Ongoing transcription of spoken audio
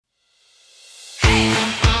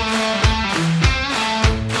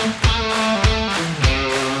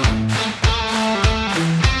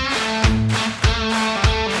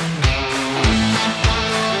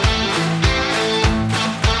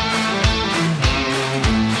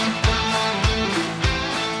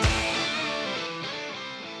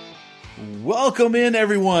Welcome in,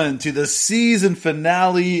 everyone, to the season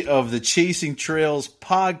finale of the Chasing Trails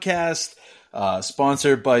podcast,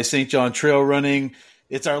 sponsored by St. John Trail Running.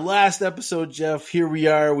 It's our last episode, Jeff. Here we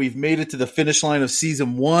are. We've made it to the finish line of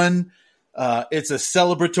season 1. It's a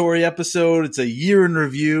celebratory episode. It's a year in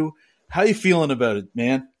review. How you feeling about it,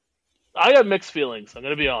 man? I got mixed feelings, I'm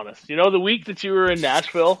going to be honest. You know, the week that you were in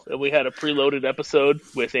Nashville and we had a preloaded episode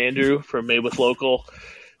with Andrew from Made with Local,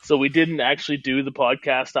 so we didn't actually do the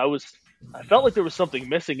podcast. I felt like there was something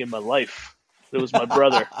missing in my life. It was my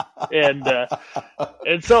brother. and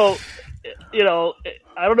so, you know,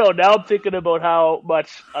 I don't know. Now I'm thinking about how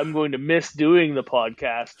much I'm going to miss doing the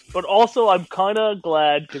podcast. But also I'm kind of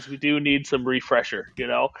glad because we do need some refresher, you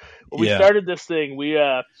know. When we started this thing, we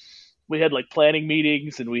had like planning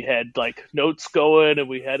meetings and we had like notes going, and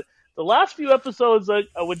we had the last few episodes. I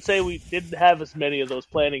would say we didn't have as many of those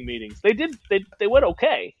planning meetings. They went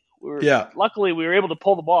okay. Luckily, we were able to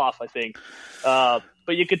pull them off, I think. But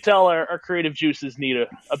you could tell our creative juices need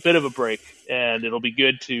a bit of a break, and it'll be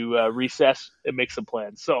good to recess and make some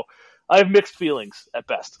plans. So I have mixed feelings at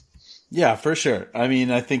best. Yeah, for sure. I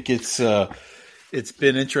mean, I think it's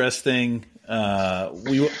been interesting.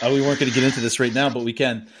 We weren't going to get into this right now, but we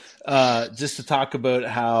can. Just to talk about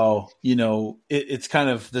how, you know, it's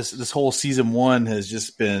kind of this whole season 1 has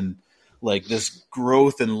just been like this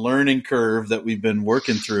growth and learning curve that we've been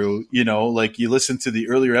working through. You know, like you listen to the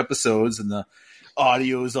earlier episodes and the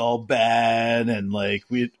audio is all bad, and like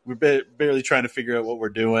we're barely trying to figure out what we're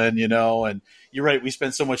doing, you know. And you're right, we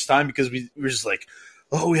spent so much time because we were just like,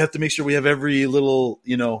 oh, we have to make sure we have every little,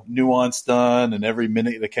 you know, nuance done and every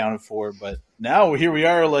minute accounted for. But now here we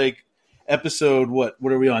are, like episode, what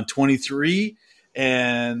are we on, 23?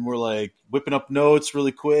 And we're like whipping up notes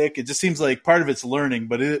really quick. It just seems like part of it's learning,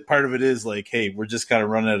 but part of it is like, hey, we're just kind of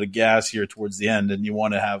running out of gas here towards the end, and you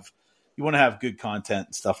want to have good content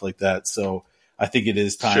and stuff like that. So I think it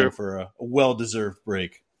is time for a well-deserved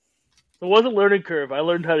break. It was a learning curve. I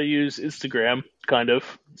learned how to use Instagram, kind of.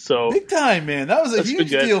 So big time, man. That was a huge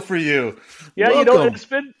deal for you. Yeah, Welcome. You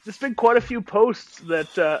know, it's been quite a few posts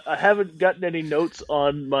that I haven't gotten any notes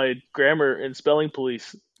on my grammar and spelling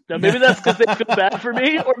police. Now, maybe that's because they feel bad for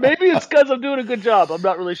me, or maybe it's because I'm doing a good job. I'm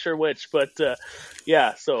not really sure which, but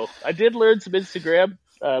yeah. So I did learn some Instagram.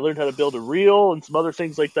 I learned how to build a reel and some other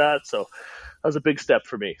things like that. So that was a big step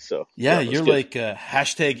for me. So yeah, you're good. Like a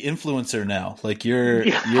hashtag influencer now. Like you're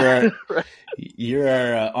right. You're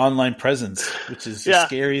our online presence, which is a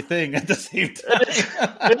scary thing at the same time.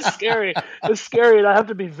 It's scary. It's scary, and I have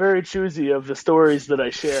to be very choosy of the stories that I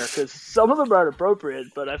share because some of them aren't appropriate,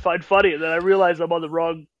 but I find funny, and then I realize I'm on the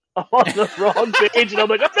wrong page, and I'm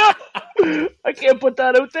like, oh, no, I can't put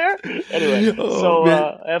that out there. Anyway,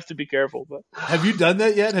 I have to be careful. But have you done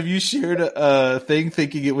that yet? Have you shared a thing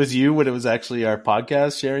thinking it was you when it was actually our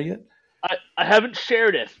podcast sharing it? I haven't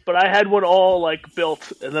shared it, but I had one all like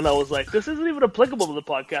built, and then I was like, this isn't even applicable to the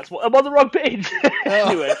podcast. Well, I'm on the wrong page.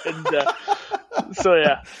 Anyway, and so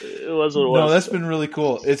yeah, it was what it was. No, that's been really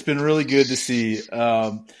cool. It's been really good to see.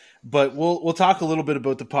 But we'll talk a little bit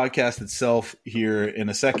about the podcast itself here in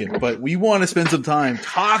a second. But we want to spend some time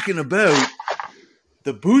talking about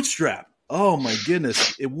the bootstrap. Oh my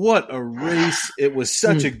goodness! What a race! It was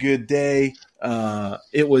such a good day.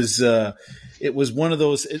 It was one of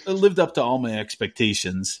those. It lived up to all my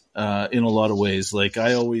expectations in a lot of ways. Like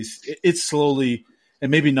it's slowly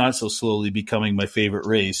and maybe not so slowly becoming my favorite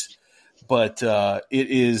race. But it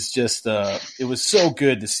is just. It was so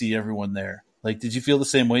good to see everyone there. Like, did you feel the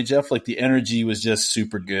same way, Jeff? Like the energy was just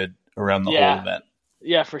super good around the whole event.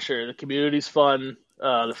 Yeah, for sure. The community's fun.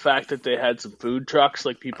 The fact that they had some food trucks,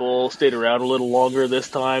 like people stayed around a little longer this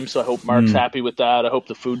time. So I hope Mark's happy with that. I hope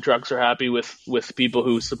the food trucks are happy with people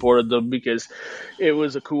who supported them because it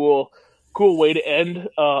was a cool way to end.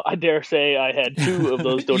 I dare say I had 2 of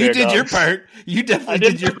those donair dogs. You did your part. You definitely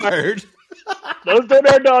did your part. Those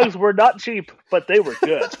donair dogs were not cheap, but they were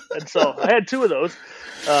good. And so I had 2 of those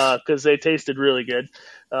because they tasted really good.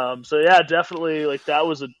 So yeah, definitely like that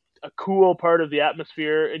was a cool part of the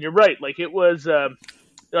atmosphere. And you're right. Like it was, I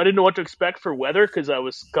didn't know what to expect for weather because I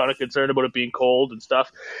was kind of concerned about it being cold and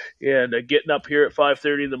stuff. And getting up here at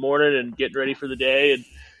 5:30 in the morning and getting ready for the day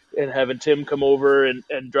and having Tim come over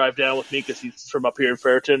and drive down with me because he's from up here in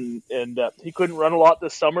Ferriton. And he couldn't run a lot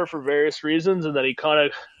this summer for various reasons. And then he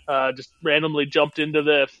kind of just randomly jumped into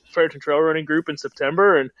the Ferriton Trail Running group in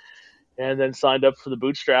September and then signed up for the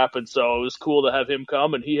bootstrap. And so it was cool to have him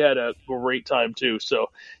come, and he had a great time too.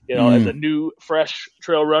 So, you know, as a new, fresh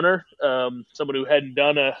trail runner, someone who hadn't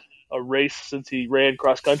done a race since he ran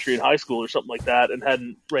cross country in high school or something like that and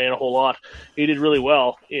hadn't ran a whole lot, he did really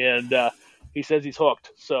well. And he says he's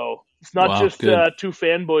hooked. So It's not Wow, just good. two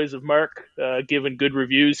fanboys of Mark giving good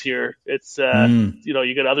reviews here. It's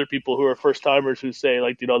you got other people who are first timers who say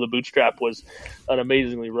like the Bootstrap was an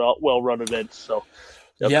amazingly well run event. So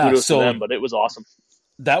Yeah, kudos to them, so but it was awesome.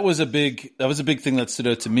 that was a big thing that stood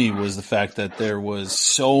out to me, was the fact that there was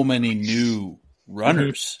so many new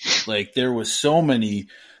runners. Like there was so many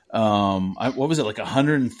what was it, like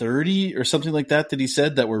 130 or something like that he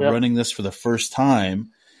said that were Yep. running this for the first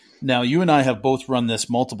time. Now you and I have both run this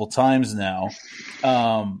multiple times now.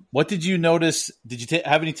 What did you notice? Did you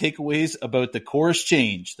have any takeaways about the course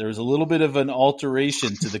change? There was a little bit of an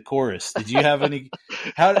alteration to the course. Did you have any?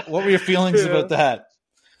 What were your feelings about that?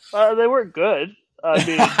 They weren't good. I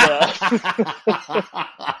mean,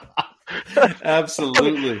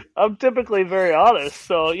 absolutely. I'm typically very honest,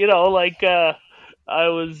 so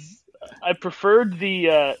I preferred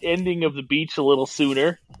the ending of the beach a little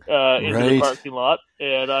sooner into the parking lot,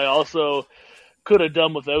 and I also could have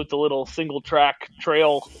done without the little single track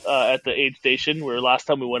trail at the aid station where last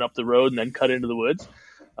time we went up the road and then cut into the woods.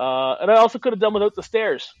 And I also could have done without the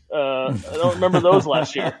stairs. I don't remember those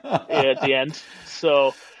last year at the end.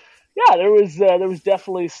 So yeah, there was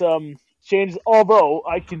definitely some changes, although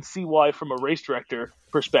I can see why from a race director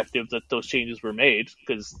perspective that those changes were made,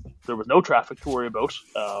 because there was no traffic to worry about.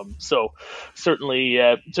 So certainly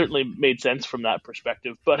made sense from that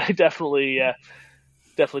perspective, but I definitely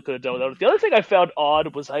could have done without it. The other thing I found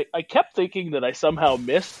odd was I kept thinking that I somehow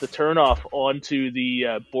missed the turnoff onto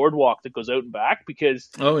the boardwalk that goes out and back, because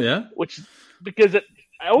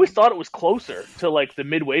I always thought it was closer to like the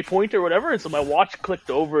midway point or whatever, and so my watch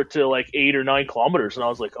clicked over to like 8 or 9 kilometers, and I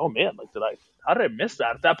was like, oh man, like how did I miss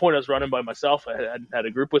that? At that point I was running by myself. I hadn't had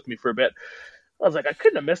a group with me for a bit. I was like, I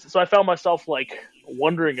couldn't have missed it. So I found myself like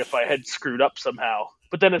wondering if I had screwed up somehow,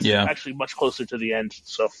 but then it's actually much closer to the end.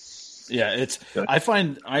 So yeah, I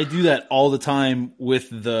find I do that all the time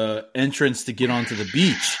with the entrance to get onto the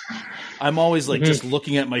beach. I'm always like just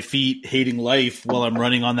looking at my feet, hating life while I'm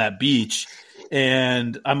running on that beach.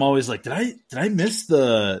 And I'm always like, did I miss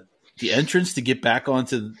the entrance to get back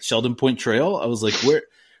onto Sheldon Point Trail? I was like,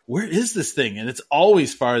 where is this thing? And it's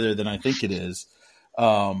always farther than I think it is.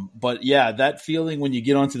 But yeah, that feeling when you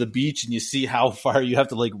get onto the beach and you see how far you have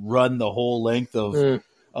to like run the whole length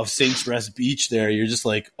of Saints Rest Beach there, you're just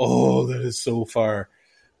like, oh, that is so far.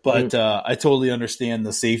 But I totally understand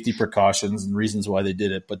the safety precautions and reasons why they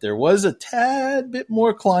did it. But there was a tad bit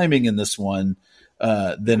more climbing in this one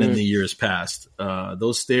than in the years past.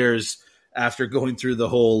 Those stairs, after going through the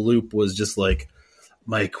whole loop, was just like,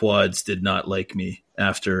 my quads did not like me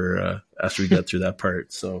after we got through that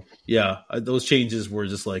part. So yeah, those changes were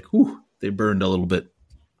just like, whew, they burned a little bit.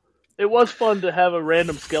 It was fun to have a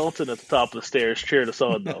random skeleton at the top of the stairs cheering us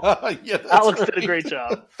on, though. Yeah, Alex did a great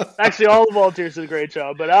job. Actually, all the volunteers did a great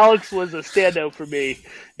job, but Alex was a standout for me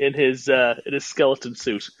in his skeleton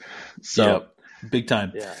suit. So. Yep. Big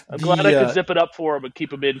time. Yeah, I'm glad I could zip it up for him and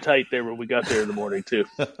keep him in tight there when we got there in the morning too.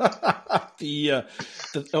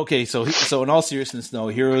 Okay, so in all seriousness, though,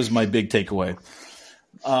 here was my big takeaway.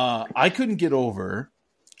 I couldn't get over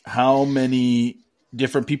how many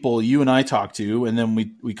different people you and I talked to, and then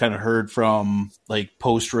we kind of heard from like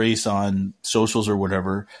post race on socials or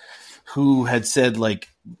whatever, who had said like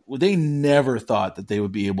they never thought that they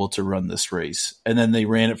would be able to run this race, and then they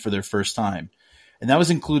ran it for their first time. And that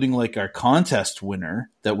was including like our contest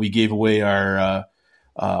winner that we gave away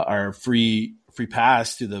our free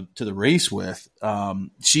pass to the race with. I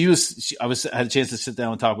had a chance to sit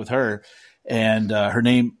down and talk with her, and her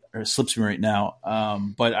name slips me right now.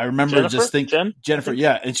 But I remember Jennifer,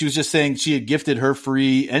 yeah. And she was just saying she had gifted her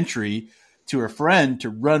free entry to her friend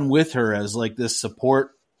to run with her as like this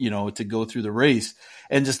support, to go through the race.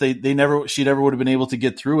 And just she never would have been able to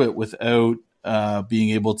get through it without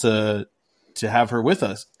being able to have her with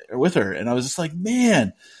her. And I was just like,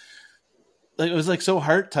 man, like, it was like so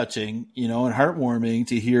heart touching, and heartwarming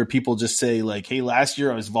to hear people just say like, hey, last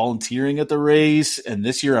year I was volunteering at the race and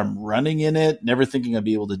this year I'm running in it, never thinking I'd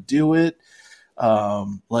be able to do it.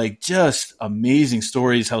 Like just amazing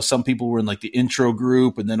stories, how some people were in like the intro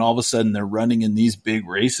group and then all of a sudden they're running in these big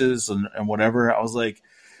races and whatever. I was like,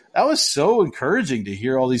 that was so encouraging to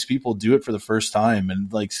hear all these people do it for the first time.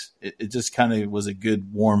 And like, it just kind of was a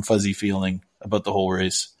good, warm, fuzzy feeling about the whole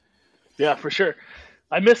race. Yeah, for sure.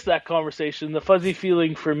 I missed that conversation. The fuzzy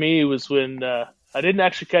feeling for me was when I didn't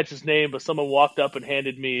actually catch his name, but someone walked up and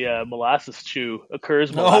handed me molasses chew, a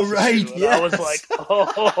Kerr's molasses chew. And I was like,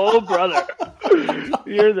 oh, brother,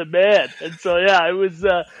 you're the man. And so, yeah, it was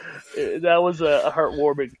that was a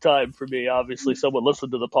heartwarming time for me. Obviously, someone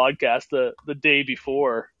listened to the podcast the day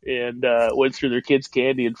before and went through their kids'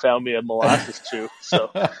 candy and found me a molasses chew. So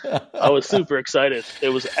I was super excited. It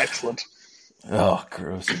was excellent. Oh,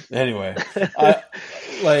 gross. Anyway,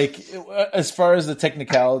 as far as the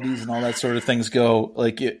technicalities and all that sort of things go,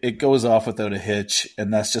 like it goes off without a hitch,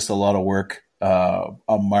 and that's just a lot of work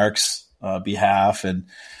on Mark's behalf, and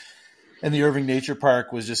the Irving Nature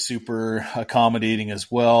Park was just super accommodating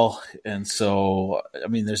as well. And so, I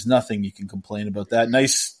mean, there's nothing you can complain about that.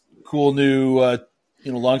 Nice, cool new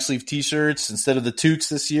long sleeve t-shirts instead of the toques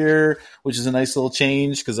this year, which is a nice little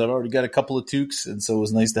change because I've already got a couple of toques, and so it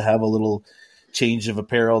was nice to have a little change of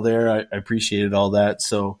apparel there. I appreciated all that.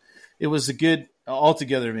 So it was a good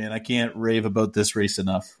altogether, man. I can't rave about this race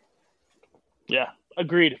enough. Yeah,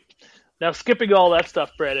 agreed. Now, skipping all that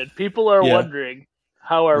stuff, Brandon, people are wondering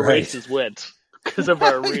how our races went because of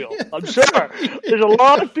our reel. I'm sure there's a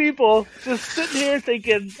lot of people just sitting here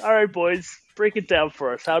thinking, all right, boys, break it down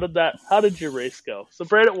for us. How did your race go? So,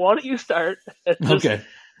 Brandon, why don't you start? And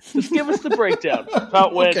just give us the breakdown. How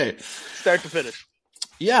it went, start to finish.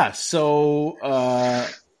 Yeah, so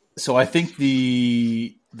I think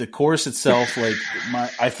the course itself,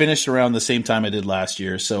 I finished around the same time I did last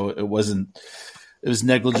year, so it was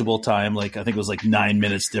negligible time. Like I think it was like 9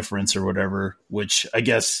 minutes difference or whatever, which I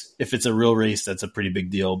guess if it's a real race, that's a pretty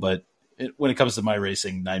big deal. But when it comes to my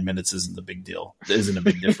racing, 9 minutes isn't a big deal. It isn't a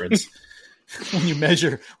big difference. when you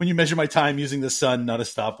measure my time using the sun, not a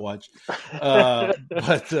stopwatch.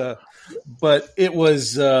 But it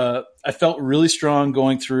was, I felt really strong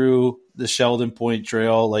going through the Sheldon Point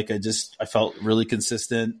Trail. Like I felt really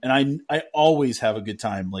consistent, and I always have a good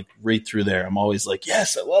time, like right through there. I'm always like,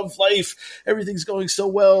 yes, I love life. Everything's going so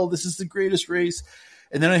well. This is the greatest race.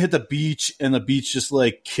 And then I hit the beach, and the beach just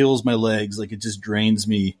like kills my legs. Like it just drains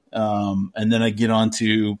me. And then I get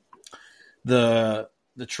onto the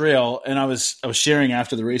trail, and I was sharing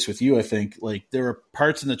after the race with you. I think like there were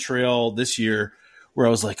parts in the trail this year where I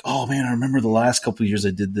was like, oh man, I remember the last couple of years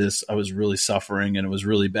I did this. I was really suffering and it was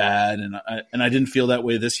really bad. And I didn't feel that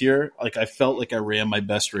way this year. Like I felt like I ran my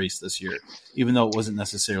best race this year, even though it wasn't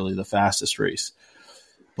necessarily the fastest race.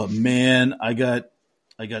 But man, I got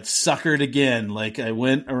suckered again. Like I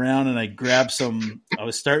went around and I grabbed I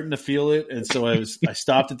was starting to feel it. And so I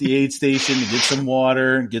stopped at the aid station to get some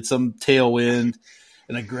water and get some tailwind.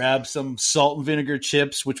 And I grabbed some salt and vinegar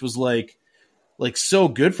chips, which was like so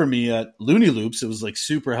good for me at Looney Loops. It was like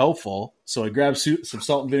super helpful. So I grabbed some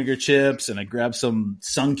salt and vinegar chips, and I grabbed some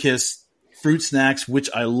Sunkist fruit snacks, which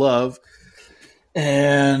I love.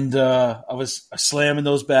 And I was slamming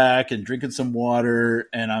those back and drinking some water,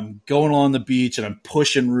 and I'm going along the beach, and I'm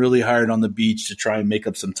pushing really hard on the beach to try and make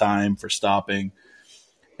up some time for stopping.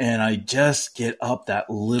 And I just get up that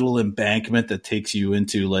little embankment that takes you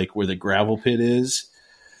into like where the gravel pit is.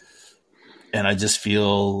 And I just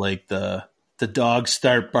feel like the dogs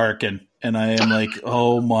start barking, and I am like,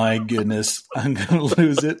 oh my goodness, I'm going to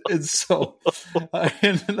lose it. And so I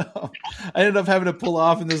ended up having to pull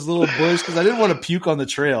off in this little bush because I didn't want to puke on the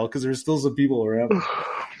trail because there were still some people around me.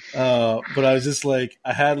 But I was just like,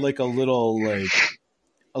 I had like a little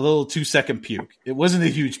 2-second puke. It wasn't a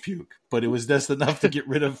huge puke, but it was just enough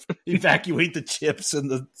to evacuate the chips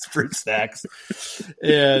and the fruit snacks.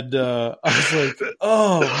 And I was like,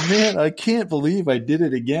 oh man, I can't believe I did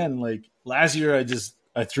it again. Like last year,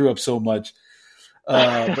 I threw up so much.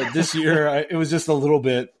 But this year it was just a little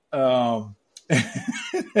bit.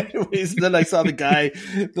 Anyways, then I saw the guy,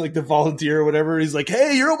 like the volunteer or whatever. He's like,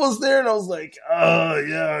 hey, you're almost there. And I was like, oh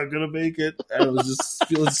yeah, I'm going to make it. I was just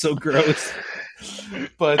feeling so gross.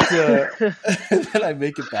 But then I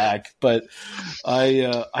make it back. But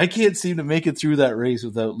I can't seem to make it through that race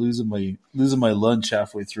without losing my lunch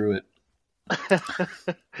halfway through it.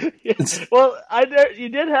 Well, you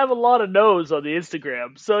did have a lot of no's on the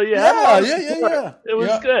Instagram, so you yeah. It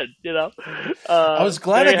was good, you know. I was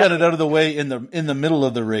glad I got it out of the way in the middle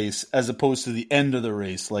of the race, as opposed to the end of the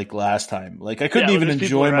race, like last time. Like I couldn't even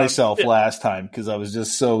enjoy myself last time because I was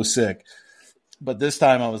just so sick. But this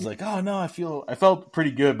time I was like, oh no, I felt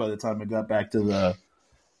pretty good by the time I got back to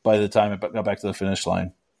the finish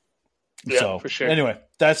line. Yeah, so for sure. Anyway,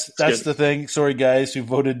 that's the thing. Sorry guys who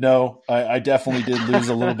voted no. I definitely did lose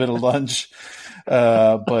a little bit of lunch.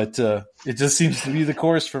 But it just seems to be the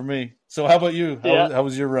course for me. So how about you? How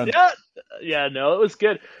was your run? Yeah, no, it was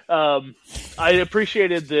good. I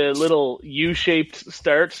appreciated the little U-shaped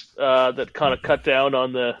start that kind of cut down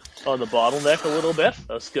on the bottleneck a little bit.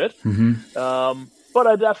 That was good. Mm-hmm. But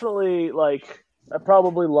I definitely I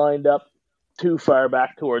probably lined up too far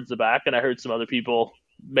back towards the back, and I heard some other people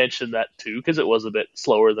mention that too because it was a bit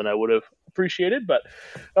slower than I would have appreciated. But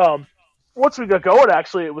once we got going,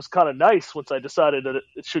 actually, it was kind of nice once I decided that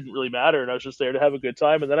it shouldn't really matter, and I was just there to have a good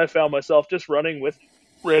time. And then I found myself just running with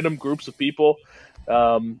random groups of people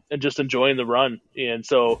and just enjoying the run. And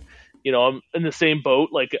so, I'm in the same boat.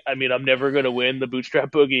 Like, I mean, I'm never going to win the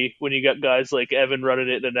bootstrap boogie when you got guys like Evan running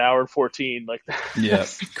it in an hour and 14. Like, yeah,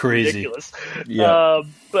 crazy, ridiculous. Yeah,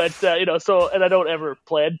 so, and I don't ever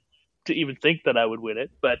plan to even think that I would win it,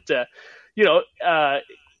 but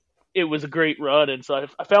it was a great run, and so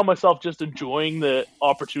I found myself just enjoying the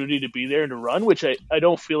opportunity to be there and to run, which I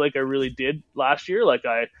don't feel like I really did last year. Like,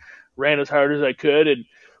 I ran as hard as I could,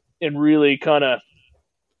 and really kind of,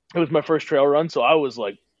 it was my first trail run, so I was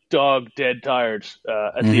like dog dead tired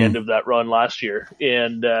at the end of that run last year,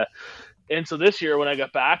 and so this year when I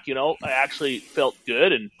got back, I actually felt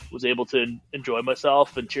good and was able to enjoy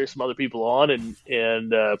myself and cheer some other people on,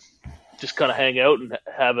 and just kind of hang out and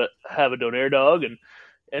have a donair dog,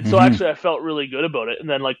 and so actually I felt really good about it. And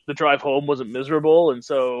then like the drive home wasn't miserable, and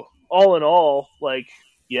so all in all, like,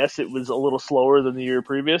 yes, it was a little slower than the year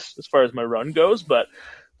previous as far as my run goes, but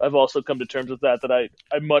I've also come to terms with that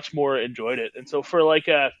I much more enjoyed it. And so for like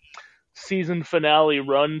a season finale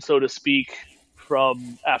run, so to speak,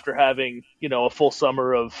 from after having, a full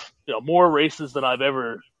summer of, more races than I've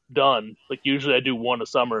ever done. Like usually I do one a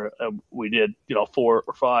summer. We did, 4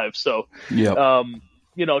 or 5. So,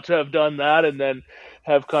 to have done that and then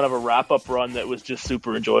have kind of a wrap up run that was just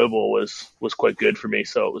super enjoyable was quite good for me.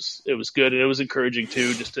 So it was good, and it was encouraging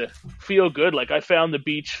too, just to feel good. Like I found the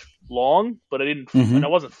beach long, but I didn't, and I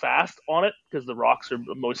wasn't fast on it because the rocks are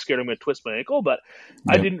most scared I'm going to twist my ankle, but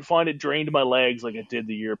I didn't find it drained my legs like it did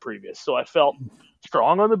the year previous. So I felt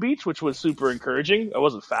strong on the beach, which was super encouraging. I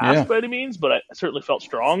wasn't fast by any means, but I certainly felt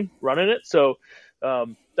strong running it. So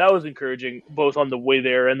that was encouraging both on the way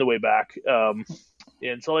there and the way back.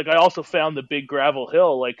 And so like I also found the big gravel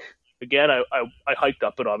hill, like again, I hiked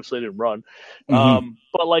up it, obviously I didn't run,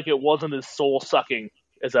 but like it wasn't as soul sucking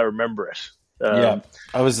as I remember it.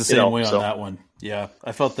 I was the same way on that one. Yeah,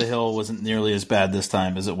 I felt the hill wasn't nearly as bad this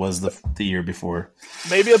time as it was the year before.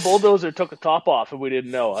 Maybe a bulldozer took the top off and we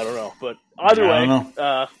didn't know. I don't know. But either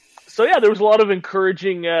way, so yeah, there was a lot of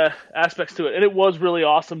encouraging aspects to it. And it was really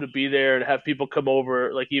awesome to be there and have people come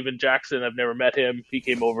over. Like even Jackson, I've never met him. He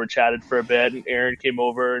came over and chatted for a bit. And Aaron came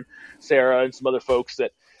over, and Sarah and some other folks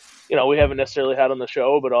that, we haven't necessarily had on the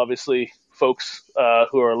show, but obviously folks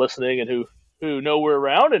who are listening and who know we're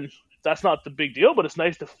around. And that's not the big deal, but it's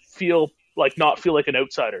nice to not feel like an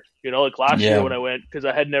outsider, like last year when I went, because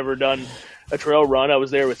I had never done a trail run. I was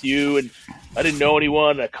there with you and I didn't know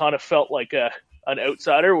anyone. I kind of felt like an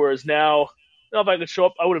outsider, whereas now, if I could show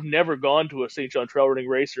up, I would have never gone to a St. John trail running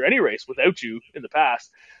race or any race without you in the past.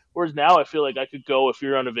 Whereas now I feel like I could go if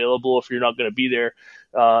you're unavailable, if you're not going to be there,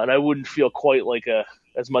 and I wouldn't feel quite like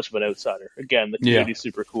as much of an outsider. Again, the community's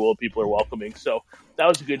super cool. People are welcoming. So that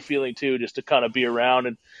was a good feeling too, just to kind of be around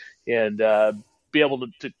and be able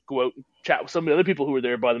to go out and chat with some of the other people who were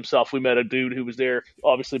there by themselves. We met a dude who was there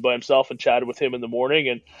obviously by himself and chatted with him in the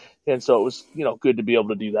morning. And so it was, good to be able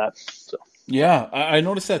to do that. So. Yeah, I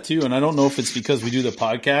noticed that too. And I don't know if it's because we do the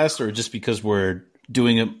podcast or just because we're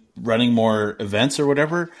doing it, running more events or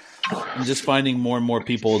whatever. I'm just finding more and more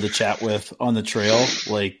people to chat with on the trail.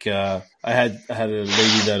 Like I had a lady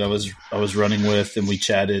that I was running with, and we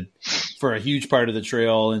chatted for a huge part of the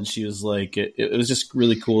trail. And she was like, it was just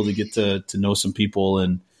really cool to get to know some people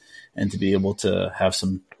and to be able to have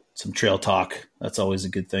some trail talk. That's always a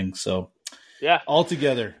good thing. So yeah,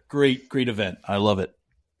 altogether, great event. I love it.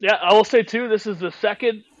 Yeah, I will say too, this is the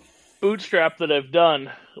second bootstrap that I've done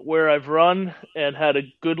where I've run and had a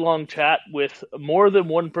good long chat with more than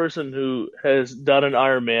one person who has done an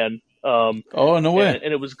Ironman. Oh, no way.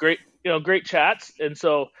 And it was great, great chats. And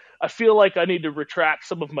so I feel like I need to retract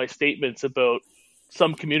some of my statements about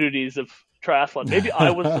some communities of triathlon. Maybe I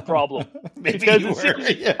was the problem. Because you were,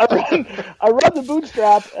 yeah. I run the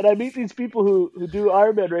bootstrap and I meet these people who do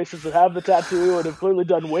Ironman races and have the tattoo and have clearly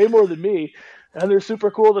done way more than me. And they're super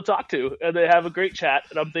cool to talk to, and they have a great chat.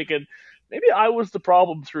 And I'm thinking, maybe I was the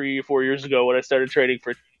problem 3 or 4 years ago when I started training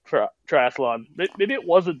for triathlon. Maybe it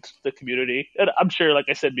wasn't the community. And I'm sure, like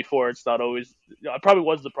I said before, it's not always, I probably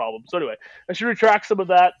was the problem. So anyway, I should retract some of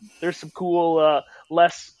that. There's some cool,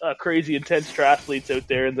 less crazy, intense triathletes out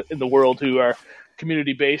there in the world who are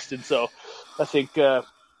community based. And so I think, it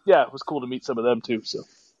was cool to meet some of them too. So.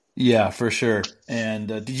 Yeah, for sure. And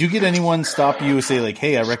did you get anyone stop you and say like,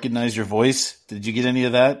 "Hey, I recognize your voice"? Did you get any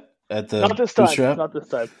of that at the Not this time. bootstrap? Not this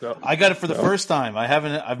time. No. I got it for the first time.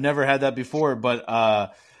 I've never had that before. But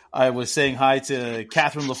I was saying hi to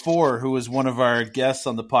Catherine Lafore, who was one of our guests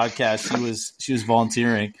on the podcast. She was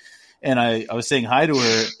volunteering, and I was saying hi to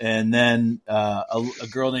her, and then a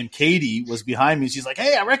girl named Katie was behind me. She's like,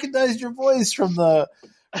 "Hey, I recognized your voice from the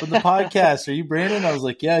podcast. Are you Brandon?" I was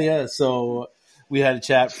like, "Yeah." So we had a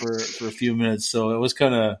chat for a few minutes. So it was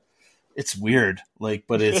it's weird,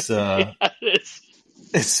 but it's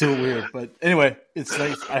it's so weird. But anyway, it's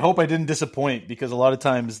nice. I hope I didn't disappoint, because a lot of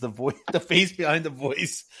times the face behind the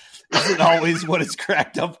voice isn't always what it's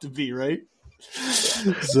cracked up to be, right?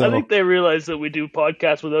 So, I think they realize that we do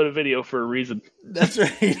podcasts without a video for a reason. That's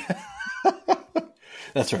right.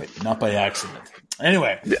 That's right. Not by accident.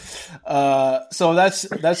 Anyway, so that's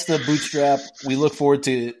the Bootstrap. We look forward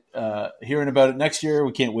to hearing about it next year.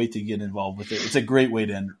 We can't wait to get involved with it. It's a great way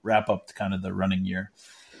to wrap up kind of the running year.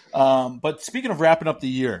 But speaking of wrapping up the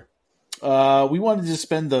year, we wanted to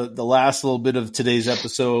spend the last little bit of today's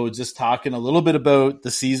episode just talking a little bit about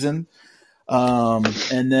the season.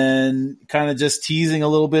 And then kind of just teasing a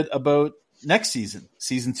little bit about next season,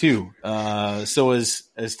 season 2. So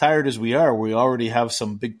as tired as we are, we already have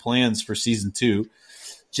some big plans for season 2.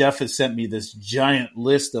 Jeff has sent me this giant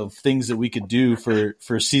list of things that we could do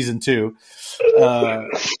for season 2.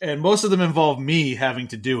 And most of them involve me having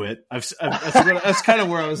to do it. That's kind of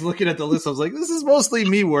where I was looking at the list. I was like, this is mostly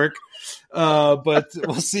me work. But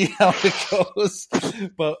we'll see how it goes.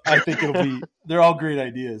 But I think they're all great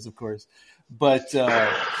ideas, of course. But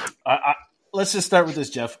let's just start with this,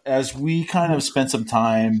 Jeff. As we kind of spent some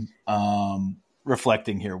time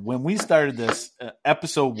reflecting here, when we started this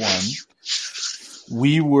episode 1,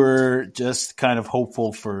 we were just kind of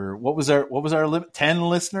hopeful for what was our limit? 10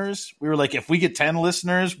 listeners. We were like, if we get 10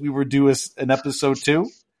 listeners, we would do an episode 2.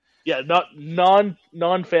 Yeah, not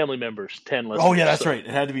non-family members. 10 listeners. Oh yeah, that's right.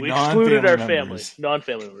 It had to be non-family excluded our members. family,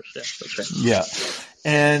 non-family members. Yeah, that's right.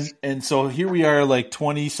 Yeah, and so here we are, like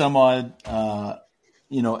 20 some odd,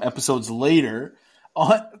 episodes later.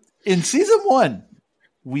 In season 1,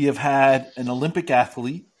 we have had an Olympic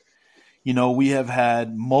athlete. We have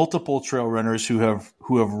had multiple trail runners who have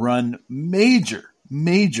run major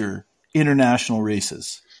international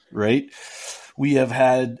races, right? We have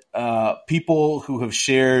had people who have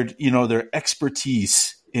shared, their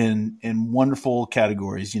expertise in wonderful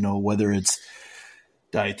categories, whether it's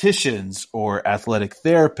dietitians or athletic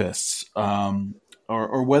therapists,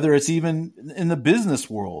 or whether it's even in the business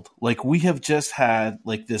world. Like, we have just had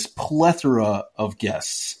like this plethora of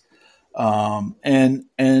guests.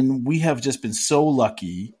 And we have just been so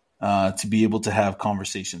lucky to be able to have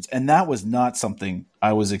conversations. And that was not something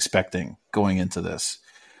I was expecting going into this.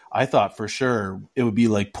 I thought for sure it would be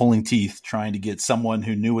like pulling teeth trying to get someone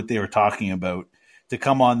who knew what they were talking about to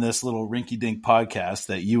come on this little rinky-dink podcast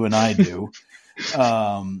that you and I do,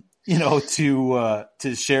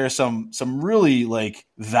 to share some really like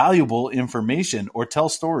valuable information or tell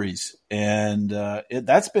stories. And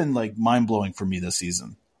that's been like mind-blowing for me this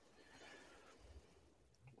season.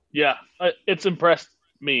 Yeah, it's impressed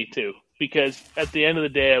me too, because at the end of the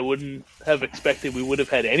day, I wouldn't have expected we would have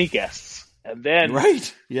had any guests. And then,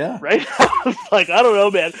 right? Like, I don't know,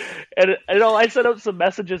 man. And I sent out some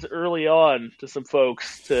messages early on to some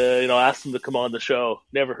folks to ask them to come on the show.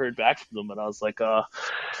 Never heard back from them, and I was like,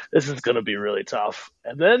 this is going to be really tough.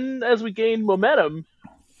 And then as we gained momentum,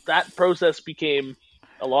 that process became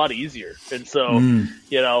a lot easier. And so,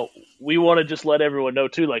 we want to just let everyone know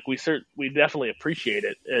too, like we definitely appreciate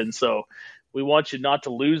it. And so we want you not to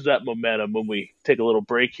lose that momentum when we take a little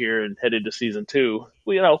break here and head into season 2.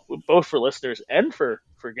 Both for listeners and for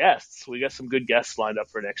guests. We got some good guests lined up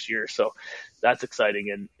for next year. So that's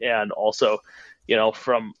exciting. And also,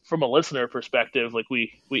 from a listener perspective, like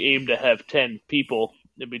we aim to have 10 people.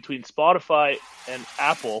 In between Spotify and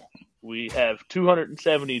Apple, we have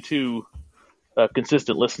 272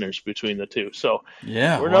 consistent listeners between the two. So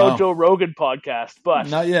we're no Joe Rogan podcast, but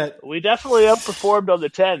not yet. We definitely outperformed on the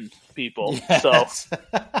 10 people. Yes. So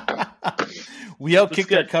we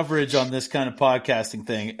outkicked our coverage on this kind of podcasting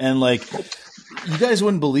thing. And like, you guys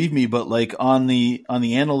wouldn't believe me, but like on the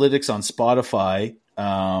analytics on Spotify,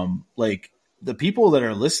 like the people that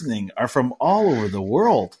are listening are from all over the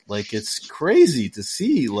world. Like, it's crazy to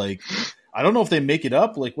see. Like, I don't know if they make it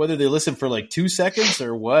up, like whether they listen for like 2 seconds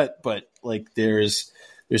or what, but like there's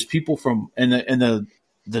people from, and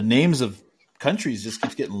the names of countries just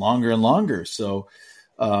keeps getting longer and longer. So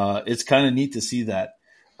it's kind of neat to see that.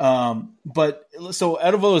 But so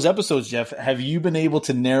out of all those episodes, Jeff, have you been able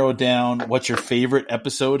to narrow down what your favorite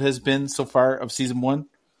episode has been so far of season 1?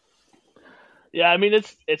 Yeah, I mean,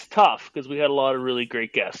 it's tough because we had a lot of really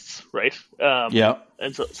great guests, right? Yeah.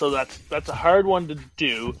 And so that's a hard one to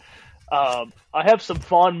do. I have some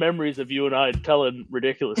fond memories of you and I telling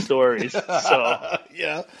ridiculous stories. So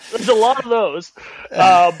yeah, there's a lot of those.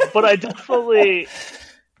 But I definitely,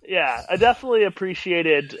 Yeah, I definitely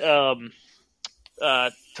appreciated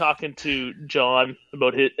talking to John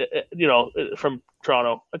about his, from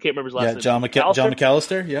Toronto. I can't remember his last Yeah, name. John McAllister?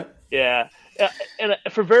 McAllister. Yep. Yeah. And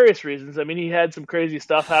for various reasons. I mean, he had some crazy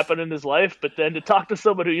stuff happen in his life, but then to talk to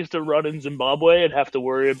someone who used to run in Zimbabwe and have to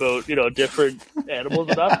worry about, different animals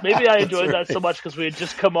and stuff, maybe I That's enjoyed that so right. much because we had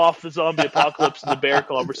just come off the zombie apocalypse and the bear That's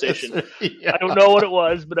conversation. right. I Yeah. don't know what it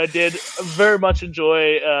was, but I did very much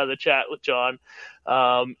enjoy the chat with John.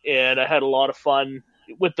 And I had a lot of fun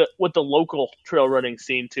with the local trail running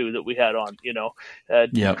scene too that we had on.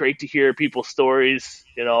 Yep. Great to hear people's stories.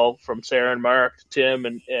 From Sarah and Mark to Tim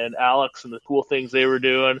and Alex and the cool things they were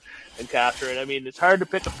doing, and Catherine. I mean, it's hard to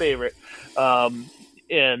pick a favorite,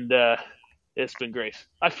 and it's been great.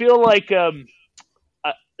 I feel like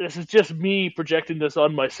this is just me projecting this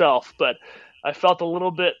on myself, but I felt a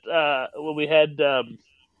little bit when we had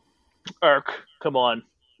Arc come on.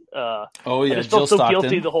 Oh I yeah, just felt Jill so guilty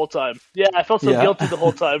Stockton. the whole time. Yeah, I felt so Yeah. guilty the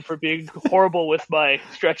whole time for being horrible with my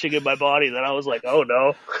stretching in my body that I was like, oh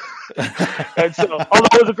no. And so, although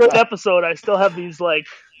it was a great episode, I still have these feeling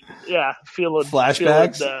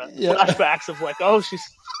Flashbacks. Yeah. flashbacks of like, oh, she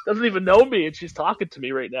doesn't even know me and she's talking to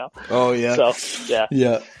me right now. Oh yeah. So yeah,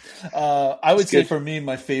 Yeah. I would it's say good. for me,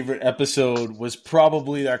 my favorite episode was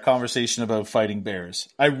probably our conversation about fighting bears.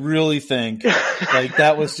 I really think like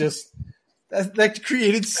that was just that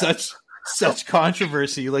created such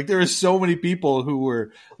controversy. Like there were so many people who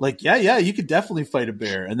were like, yeah, you could definitely fight a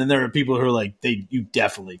bear, and then there are people who are like, you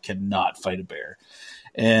definitely cannot fight a bear.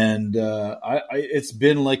 And it's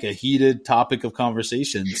been like a heated topic of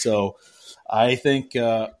conversation. So I think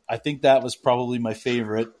that was probably my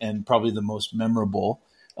favorite and probably the most memorable.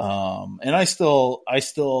 And I still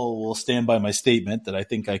will stand by my statement that I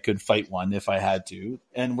think I could fight one if I had to.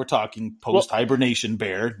 And we're talking post-hibernation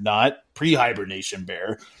bear, not pre-hibernation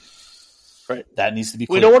bear. Right. That needs to be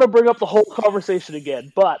clear. We don't want to bring up the whole conversation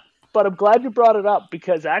again, but I'm glad you brought it up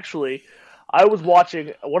because actually I was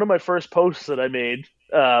watching one of my first posts that I made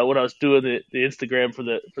when I was doing the Instagram for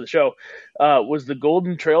the show was the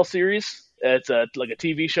Golden Trail series. It's like a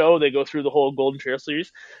TV show. They go through the whole Golden Trail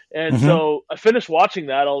series. And so I finished watching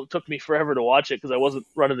that. It took me forever to watch it because I wasn't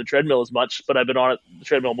running the treadmill as much, but I've been on the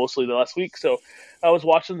treadmill mostly the last week. So I was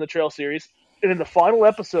watching the trail series. And in the final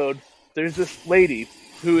episode, there's this lady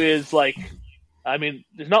who is like, I mean,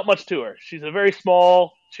 there's not much to her. She's a very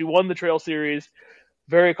small, she won the trail series,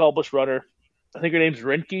 very accomplished runner. I think her name's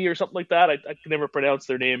Renke or something like that. I can never pronounce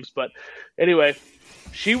their names. But anyway,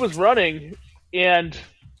 she was running and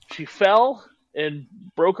she fell and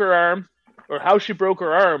broke her arm. Or how she broke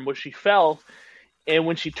her arm was she fell, and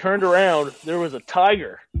when she turned around, there was a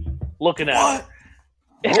tiger looking at her.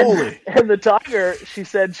 Holy. And the tiger, she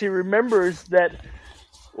said she remembers that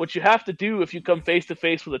what you have to do if you come face to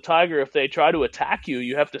face with a tiger, if they try to attack you,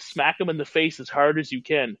 you have to smack them in the face as hard as you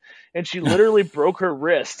can. And she literally broke her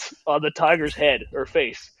wrist on the tiger's head or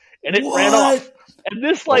face, and it ran off. And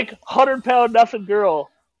this 100-pound nothing girl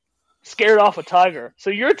scared off a tiger. So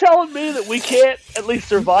you're telling me that we can't at least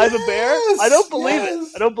survive a bear? I don't believe it.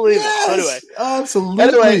 I don't believe it. So anyway,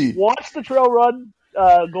 absolutely. Watch the trail run.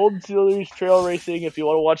 Golden Series Trail Racing. If you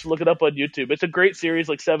want to watch, look it up on YouTube. It's a great series,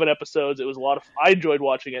 like 7 episodes. It was a lot of. I enjoyed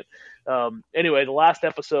watching it. Anyway, the last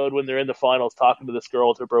episode when they're in the finals, talking to this girl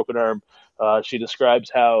with her broken arm, she describes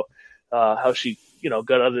how she got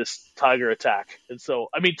out of this tiger attack. And so,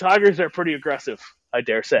 I mean, tigers are pretty aggressive, I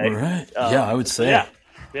dare say. Right? Yeah, I would say. Yeah.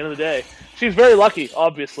 At the end of the day, she's very lucky,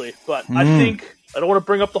 obviously. But I think I don't want to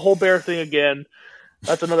bring up the whole bear thing again.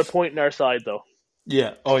 That's another point in our side, though.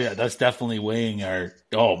 Yeah. Oh, yeah. That's definitely weighing our.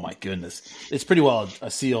 Oh my goodness, it's pretty well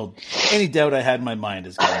sealed. Any doubt I had in my mind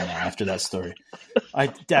is gone now after that story. I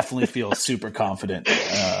definitely feel super confident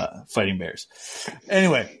fighting bears.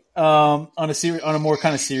 Anyway, on a more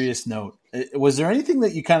kind of serious note, was there anything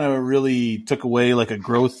that you kind of really took away, like a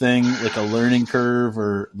growth thing, like a learning curve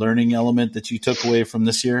or learning element that you took away from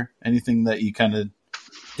this year? Anything that you kind of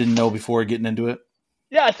didn't know before getting into it?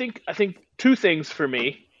 Yeah, I think 2 things for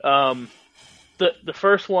me. The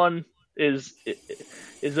first one is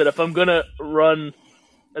that if I'm gonna run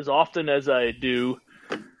as often as I do,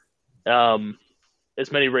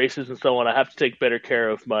 as many races and so on, I have to take better care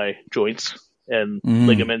of my joints and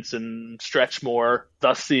ligaments and stretch more.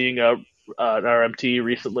 Thus, seeing an RMT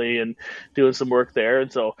recently and doing some work there,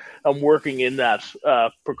 and so I'm working in that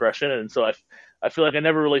progression. And so I feel like I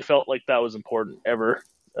never really felt like that was important ever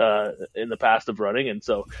in the past of running. And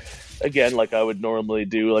so again, like I would normally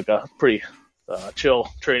do like a pretty chill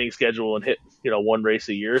training schedule and hit 1 race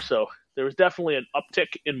a year. So there was definitely an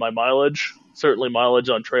uptick in my mileage certainly mileage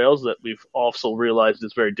on trails that we've also realized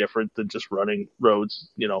is very different than just running roads.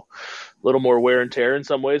 A little more wear and tear in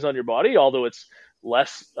some ways on your body, although it's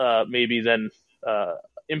less maybe than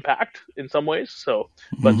impact in some ways. So,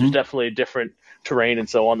 but there's definitely different terrain and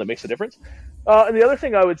so on that makes a difference. And the other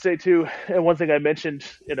thing I would say too, and one thing I mentioned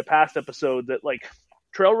in a past episode, that like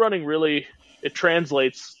trail running really, it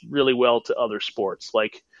translates really well to other sports.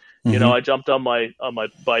 Like, I jumped on my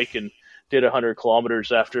bike and did 100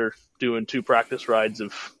 kilometers after doing 2 practice rides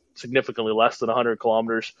of significantly less than 100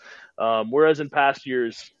 kilometers. Whereas in past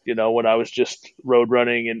years, when I was just road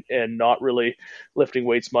running and not really lifting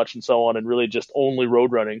weights much and so on, and really just only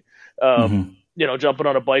road running, jumping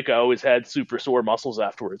on a bike, I always had super sore muscles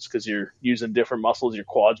afterwards because you're using different muscles. Your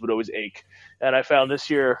quads would always ache. And I found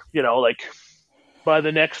this year, like by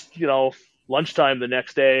the next, lunchtime the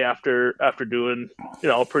next day after doing,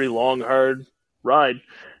 a pretty long, hard ride,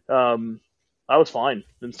 I was fine.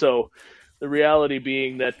 And so the reality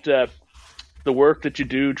being that the work that you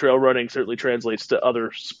do trail running certainly translates to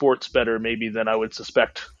other sports better maybe than I would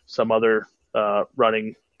suspect some other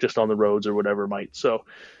running just on the roads or whatever might. So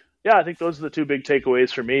yeah, I think those are the 2 big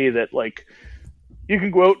takeaways for me, that like you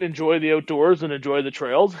can go out and enjoy the outdoors and enjoy the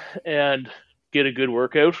trails and get a good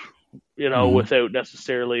workout, without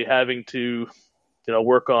necessarily having to,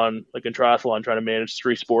 work on, like in triathlon, trying to manage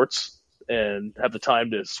 3 sports and have the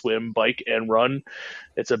time to swim, bike, and run.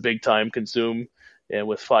 It's a big time consume. And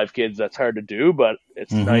with 5 kids, that's hard to do, but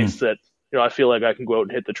it's nice that, I feel like I can go out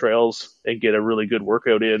and hit the trails and get a really good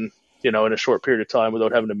workout in a short period of time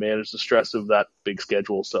without having to manage the stress of that big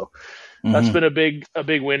schedule. So that's been a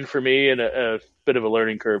big win for me, and a bit of a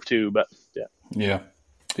learning curve too, but yeah.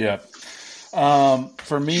 Yeah.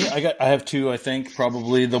 For me, I have 2, I think,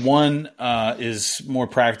 probably. The one is more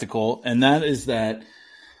practical, and that is that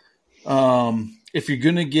if you're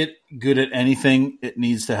going to get good at anything, it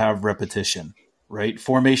needs to have repetition, right?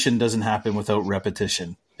 Formation doesn't happen without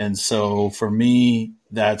repetition. And so for me,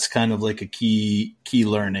 that's kind of like a key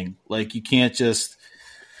learning. Like you can't just,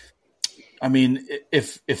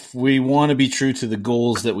 if we want to be true to the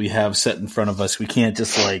goals that we have set in front of us, we can't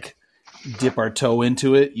just like dip our toe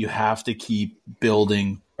into it. You have to keep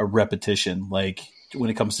building a repetition. Like when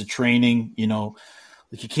it comes to training,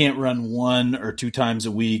 like you can't run 1 or 2 times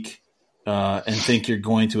a week and think you're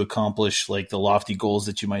going to accomplish like the lofty goals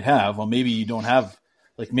that you might have. Well, maybe you don't have,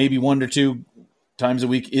 like maybe 1 or 2 times a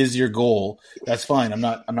week is your goal. That's fine. I'm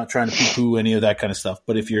not trying to poo-poo any of that kind of stuff.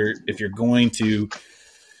 But if you're going to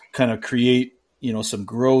kind of create, some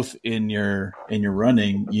growth in your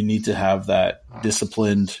running, you need to have that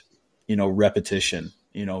disciplined, repetition,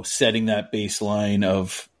 setting that baseline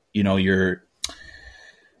of, your,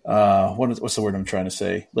 what's the word I'm trying to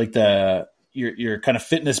say? Like your kind of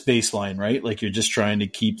fitness baseline, right? Like you're just trying to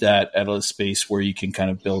keep that at a space where you can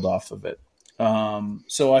kind of build off of it.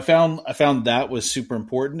 So I found that was super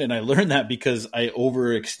important, and I learned that because I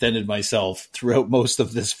overextended myself throughout most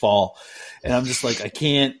of this fall, and I'm just like, I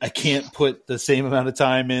can't put the same amount of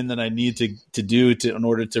time in that I need to do in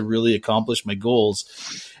order to really accomplish my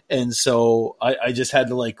goals. And so I just had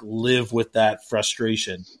to like live with that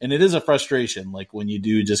frustration, and it is a frustration, like when you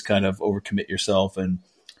do just kind of overcommit yourself. And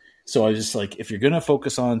so I was just like, if you're going to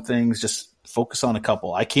focus on things, just focus on a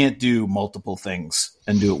couple. I can't do multiple things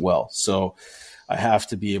and do it well. So I have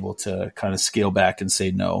to be able to kind of scale back and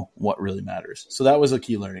say no, what really matters. So that was a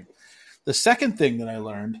key learning. The second thing that I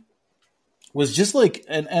learned was just like,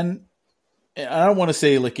 and I don't want to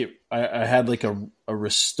say like I had like a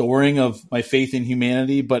restoring of my faith in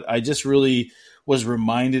humanity, but I just really was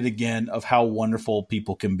reminded again of how wonderful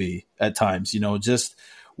people can be at times, just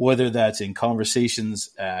whether that's in conversations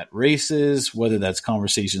at races, whether that's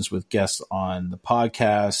conversations with guests on the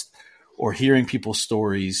podcast, or hearing people's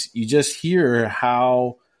stories. You just hear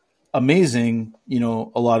how amazing,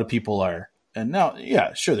 a lot of people are. And now,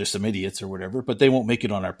 yeah, sure, there's some idiots or whatever, but they won't make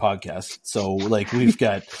it on our podcast. So like we've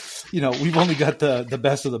got, we've only got the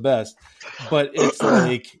best of the best. But it's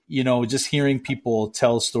like, just hearing people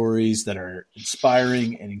tell stories that are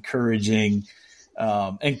inspiring and encouraging,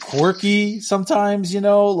 and quirky sometimes,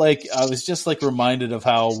 like I was just like reminded of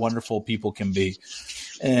how wonderful people can be.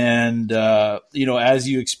 And, as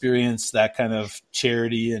you experience that kind of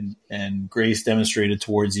charity and grace demonstrated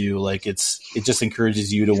towards you, like it just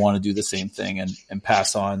encourages you to want to do the same thing and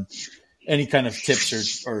pass on any kind of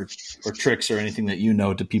tips or tricks or anything that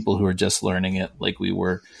to people who are just learning it like we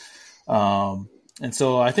were. And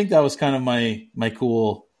so I think that was kind of my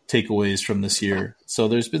cool takeaways from this year. So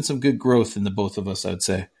there's been some good growth in the both of us, I'd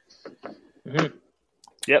say. Mm-hmm.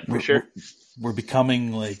 Yep, for sure. We're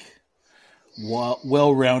becoming like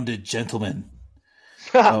well-rounded gentlemen.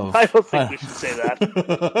 I don't think we should say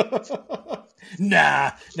that.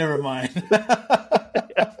 Nah, never mind.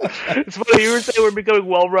 It's funny, you were saying we're becoming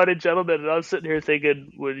well-run gentlemen, and I was sitting here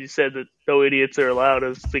thinking when you said that no idiots are allowed, I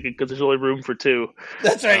was thinking because there's only room for two.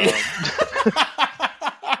 That's right.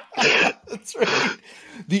 That's right.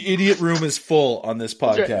 The idiot room is full on this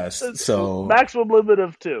podcast. Right. So maximum limit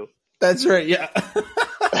of two. That's right. Yeah.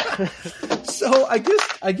 So I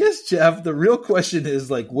guess Jeff, the real question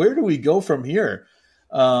is like, where do we go from here?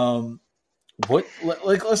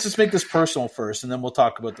 Let's just make this personal first, and then we'll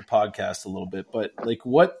talk about the podcast a little bit. But like,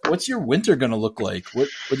 what's your winter going to look like? What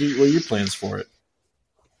are your plans for it?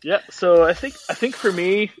 Yeah. So I think for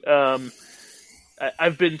me,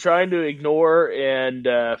 I've been trying to ignore and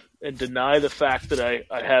deny the fact that I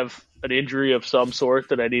have an injury of some sort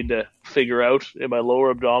that I need to figure out in my lower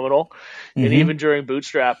abdominal. Mm-hmm. And even during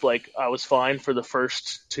bootstrap, like I was fine for the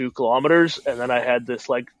first 2 kilometers. And then I had this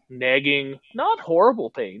like nagging, not horrible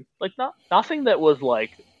pain, like nothing that was like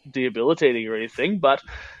debilitating or anything, but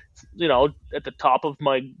you know, at the top of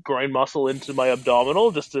my groin muscle into my abdominal,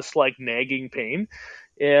 just this like nagging pain.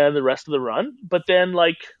 And the rest of the run. But then,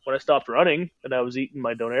 like, when I stopped running and I was eating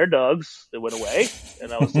my Donair dogs, they went away.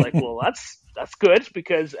 And I was like, well, that's good,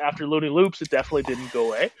 because after Looney Loops, it definitely didn't go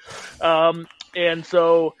away. And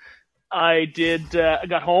so I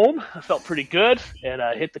got home. I felt pretty good. And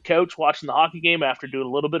I hit the couch watching the hockey game after doing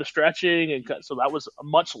a little bit of stretching. And so that was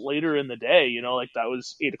much later in the day, you know, like that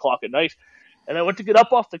was 8 o'clock at night. And I went to get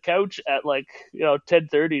up off the couch at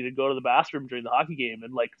 10:30 to go to the bathroom during the hockey game,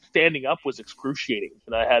 and like standing up was excruciating,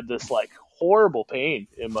 and I had this like horrible pain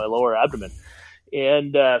in my lower abdomen.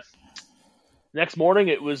 And next morning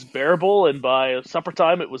it was bearable, and by supper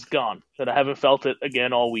time it was gone, and I haven't felt it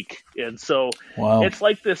again all week. And so It's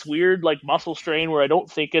like this weird like muscle strain where I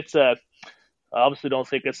obviously don't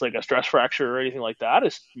think it's like a stress fracture or anything like that.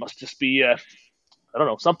 It must just be I don't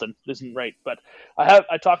know, something isn't right. But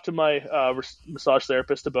I talked to my massage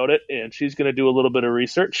therapist about it, and she's going to do a little bit of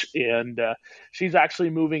research. And she's actually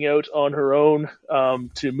moving out on her own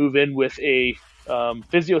to move in with a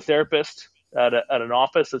physiotherapist at an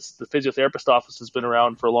office. The physiotherapist office has been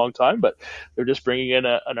around for a long time, but they're just bringing in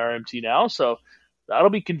an RMT now. So that'll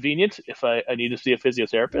be convenient if I need to see a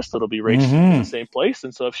physiotherapist. It'll be right in the same place.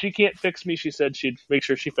 And so if she can't fix me, she said she'd make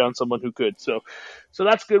sure she found someone who could. So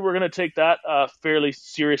that's good. We're going to take that fairly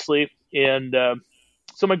seriously. And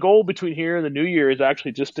so my goal between here and the new year is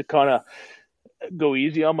actually just to kind of go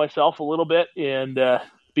easy on myself a little bit and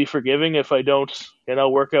be forgiving if I don't,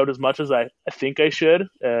 work out as much as I think I should,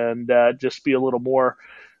 and just be a little more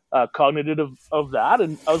cognitive of that.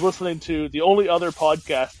 And I was listening to the only other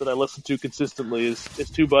podcast that I listen to consistently is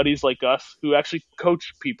 2 buddies like us who actually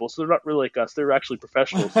coach people. So they're not really like us. They're actually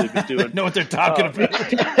professionals. They've been doing know what they're talking about.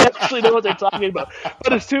 Actually know what they're talking about.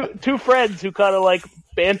 But it's two friends who kind of like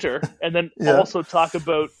banter and then also talk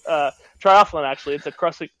about triathlon. Actually, it's a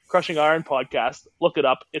Crushing Iron podcast. Look it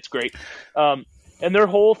up. It's great. And their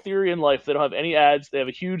whole theory in life, they don't have any ads. They have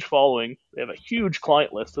a huge following. They have a huge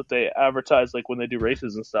client list that they advertise like when they do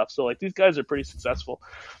races and stuff. So like these guys are pretty successful.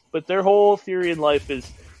 But their whole theory in life is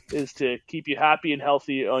to keep you happy and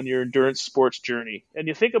healthy on your endurance sports journey. And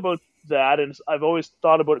you think about that, and I've always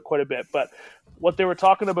thought about it quite a bit. But what they were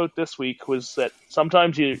talking about this week was that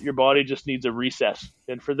sometimes your body just needs a reset.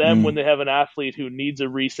 And for them, when they have an athlete who needs a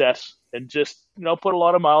reset and just put a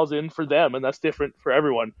lot of miles in for them, and that's different for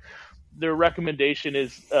everyone, their recommendation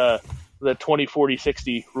is the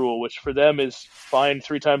 20-40-60 rule, which for them is find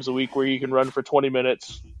 3 times a week where you can run for 20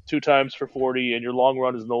 minutes, 2 times for 40, and your long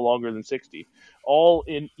run is no longer than 60. All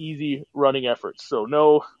in easy running efforts. So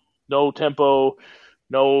no tempo,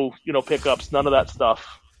 no pickups, none of that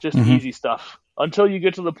stuff. Just easy stuff until you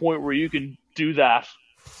get to the point where you can do that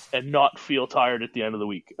and not feel tired at the end of the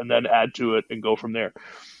week, and then add to it and go from there.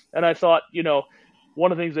 And I thought,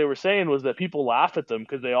 one of the things they were saying was that people laugh at them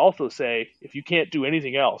because they also say, if you can't do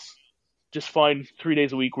anything else, just find 3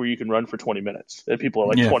 days a week where you can run for 20 minutes. And people are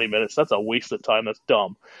like, 20 minutes, that's a waste of time. That's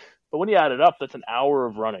dumb. But when you add it up, that's an hour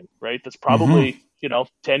of running, right? That's probably,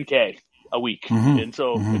 10K a week. And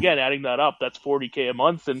so again, adding that up, that's 40K a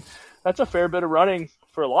month. And that's a fair bit of running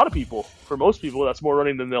for a lot of people. For most people, that's more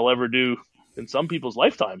running than they'll ever do in some people's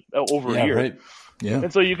lifetime over a year. Right. Yeah.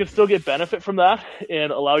 And so you can still get benefit from that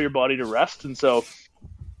and allow your body to rest. And so,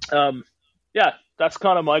 that's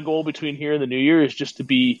kind of my goal between here and the new year, is just to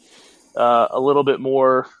be a little bit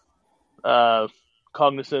more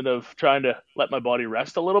cognizant of trying to let my body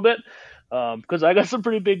rest a little bit. Because I got some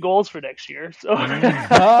pretty big goals for next year. So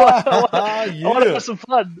I want to have some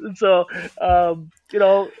fun. And so,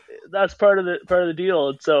 that's part of the deal.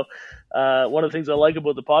 And so, one of the things I like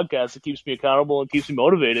about the podcast, it keeps me accountable and keeps me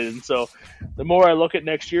motivated. And so the more I look at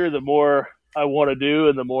next year, the more I want to do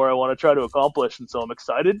and the more I want to try to accomplish. And so I'm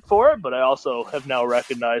excited for it, but I also have now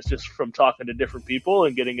recognized just from talking to different people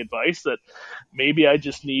and getting advice that maybe I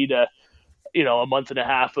just need a month and a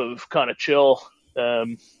half of kind of chill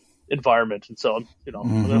environment. And so I'm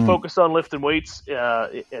going to focus on lifting weights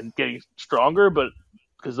and getting stronger, but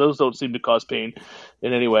because those don't seem to cause pain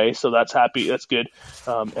in any way. So that's good.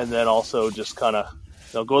 And then also just kind of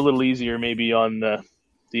go a little easier maybe on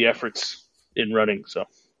the efforts in running. So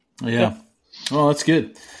yeah. Well, that's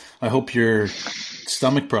good. I hope your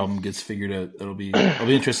stomach problem gets figured out. I'll be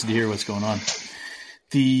interested to hear what's going on.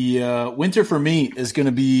 The winter for me is going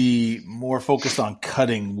to be more focused on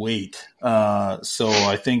cutting weight. So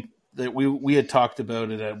I think that we had talked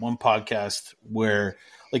about it at one podcast where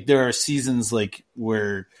like there are seasons like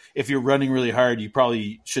where if you're running really hard, you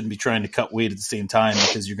probably shouldn't be trying to cut weight at the same time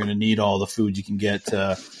because you're going to need all the food you can get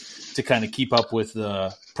to kind of keep up with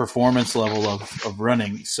the performance level of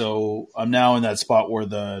running. So I'm now in that spot where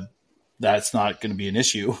that's not going to be an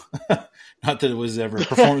issue. Not that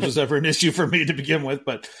performance was ever an issue for me to begin with,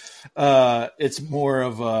 but it's more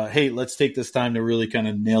of hey, let's take this time to really kind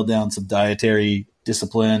of nail down some dietary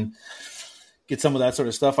discipline, get some of that sort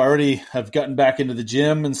of stuff. I already have gotten back into the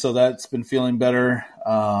gym, and so that's been feeling better.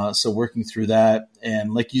 So working through that.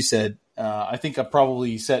 And like you said, I think I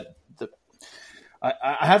probably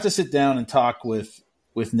I have to sit down and talk with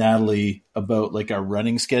Natalie about like our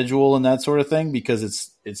running schedule and that sort of thing,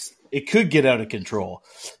 because it could get out of control.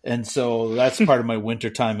 And so that's part of my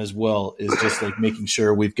winter time as well, is just like making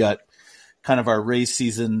sure we've got kind of our race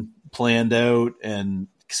season planned out. And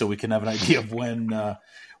so we can have an idea of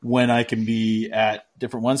when I can be at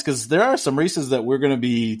different ones. Cause there are some races that we're going to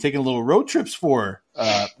be taking little road trips for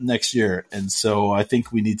next year. And so I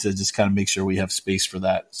think we need to just kind of make sure we have space for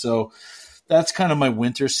that. So that's kind of my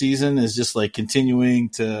winter season, is just like continuing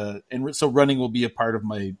to, and so running will be a part of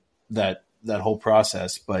that whole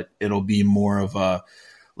process, but it'll be more of a,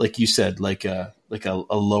 like you said, like a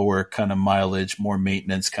lower kind of mileage, more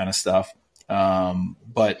maintenance kind of stuff.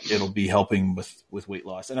 But it'll be helping with weight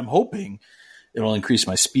loss, and I'm hoping it'll increase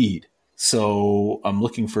my speed. So I'm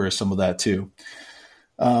looking for some of that too.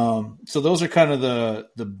 So those are kind of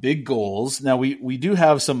the big goals. Now we do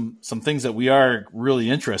have some things that we are really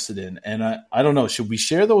interested in, and I don't know, should we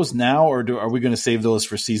share those now, or are we going to save those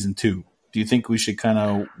for season 2? Do you think we should kind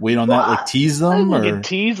of wait on that, like tease them? We can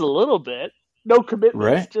tease a little bit. No commitments,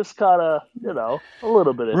 right? Just kind of, a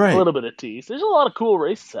little bit of tease. There's a lot of cool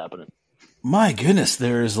races happening. My goodness,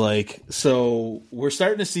 there's so we're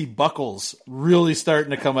starting to see buckles really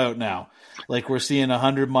starting to come out now. Like we're seeing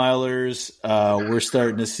 100 milers. We're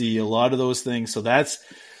starting to see a lot of those things. So that's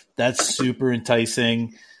super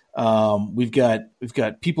enticing. We've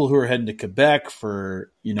got people who are heading to Quebec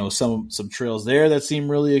for, some trails there that seem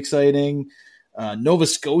really exciting. Nova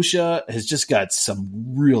Scotia has just got some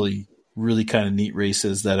really, really kind of neat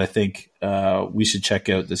races that I think we should check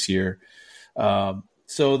out this year.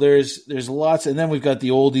 So there's lots, and then we've got the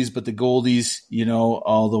oldies, but the goldies,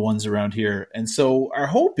 all the ones around here. And so our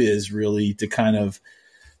hope is really to kind of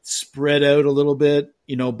spread out a little bit,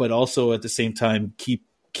 but also at the same time keep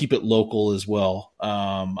it local as well.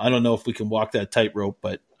 I don't know if we can walk that tightrope,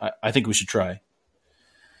 but I think we should try.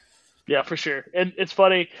 Yeah, for sure. And it's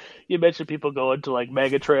funny, you mentioned people going to like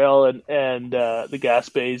Mega Trail and the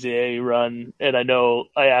Gaspé run. And I know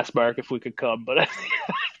I asked Mark if we could come, but I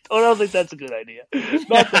don't think that's a good idea.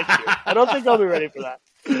 Not next year. I don't think I'll be ready for that.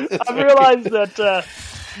 I've realized that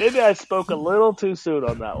maybe I spoke a little too soon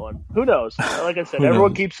on that one. Who knows? Like I said,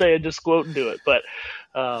 everyone keeps saying just go out and do it. But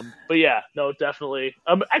yeah, no, definitely.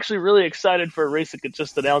 I'm actually really excited for a race that got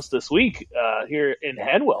just announced this week here in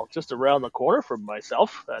Hanwell, just around the corner from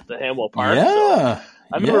myself at the Hanwell Park. Yeah. So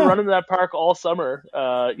I remember running that park all summer,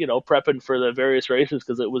 prepping for the various races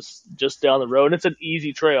because it was just down the road. It's an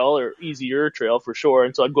easy trail, or easier trail for sure.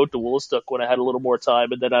 And so I'd go to Woolastook when I had a little more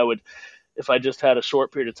time, and then I would, if I just had a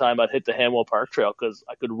short period of time, I'd hit the Hanwell Park Trail because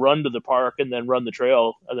I could run to the park and then run the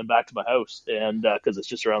trail and then back to my house, and because it's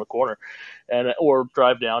just around the corner, or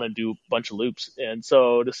drive down and do a bunch of loops. And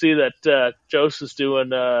so to see that Jose is doing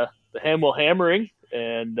the Hanwell Hammering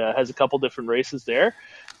and has a couple different races there,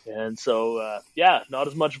 and so not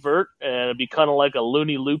as much vert, and it'd be kind of like a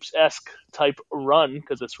Looney Loops-esque type run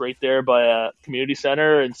because it's right there by a community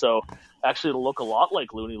center, and so actually it'll look a lot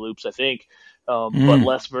like Looney Loops, I think. But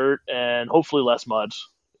less vert and hopefully less mud.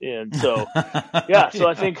 And so, so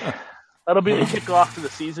I think that'll be the kickoff to the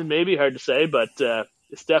season, maybe, hard to say, but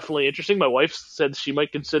it's definitely interesting. My wife said she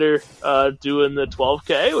might consider doing the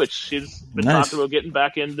 12K, which she's been talking about getting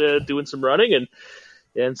back into doing some running,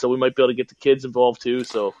 and so we might be able to get the kids involved too.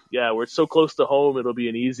 So, yeah, we're so close to home, it'll be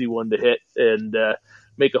an easy one to hit, and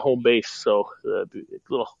make a home base. So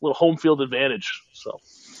little home field advantage. So.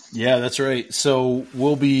 Yeah, that's right. So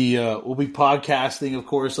we'll be podcasting, of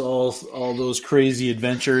course, all those crazy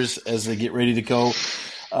adventures as they get ready to go.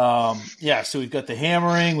 So we've got the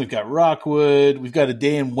hammering, we've got Rockwood, we've got a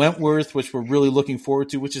day in Wentworth, which we're really looking forward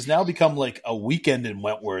to, which has now become like a weekend in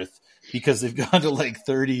Wentworth because they've gone to like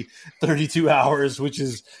 32 hours, which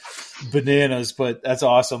is bananas, but that's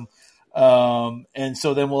awesome. And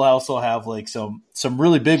so then we'll also have like some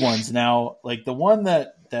really big ones now, like the one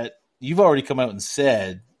that you've already come out and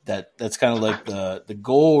said that's kind of like the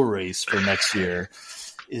goal race for next year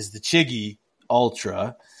is the Chiggy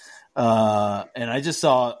Ultra. And I just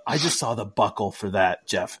saw the buckle for that,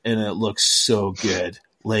 Jeff, and it looks so good.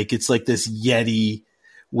 Like it's like this Yeti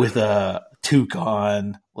with a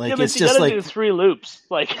toucan. Like it's just like do 3 loops.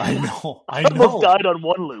 Like I know. I almost died on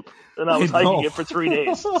 1 loop, and I was hiking it for 3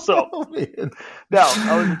 days. So no,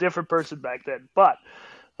 I was a different person back then. But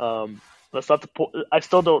that's not the point. I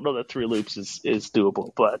still don't know that 3 loops is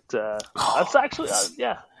doable. But that's actually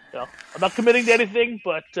I'm not committing to anything,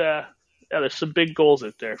 but. There's some big goals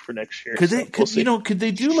out there for next year. Could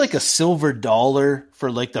they do like a silver dollar for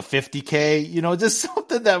like the 50K? You know, just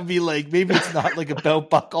something that would be like, maybe it's not like a belt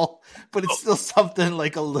buckle, but it's still something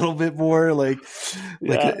like a little bit more like just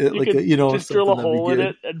drill a hole in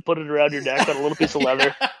it and put it around your neck on a little piece of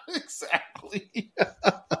leather. Exactly.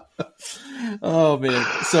 Oh man.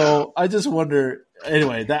 So I just wonder,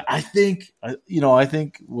 anyway, that I think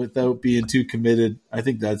without being too committed, I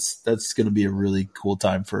think that's going to be a really cool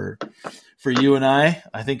time for you and I.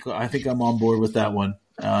 I think I'm on board with that one.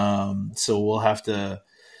 So we'll have to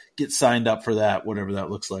get signed up for that, whatever that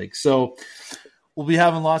looks like. So we'll be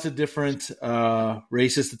having lots of different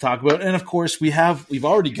races to talk about, and of course we've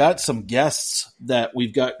already got some guests that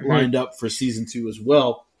we've got lined up for season 2 as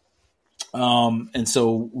well. And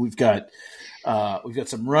so we've got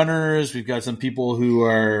some runners, we've got some people who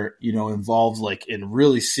are, involved like in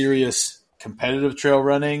really serious competitive trail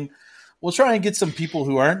running. We'll try and get some people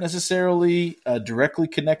who aren't necessarily directly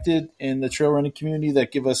connected in the trail running community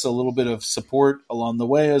that give us a little bit of support along the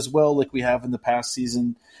way as well, like we have in the past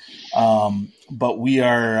season. But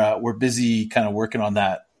we're busy kind of working on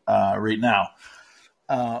that right now.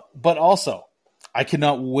 But also, I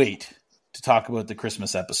cannot wait to talk about the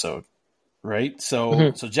Christmas episode. Right.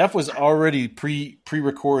 So Jeff was already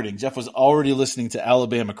pre-recording. Jeff was already listening to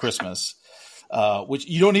Alabama Christmas, which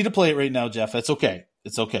you don't need to play it right now, Jeff. That's okay.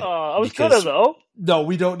 It's okay. I was gonna though. No,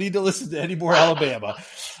 we don't need to listen to any more Alabama.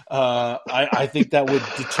 I think that would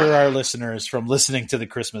deter our listeners from listening to the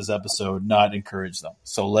Christmas episode, not encourage them.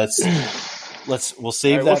 So we'll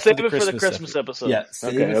save that for the Christmas episode. Yeah,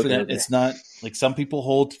 save it for that. Okay. It's not like some people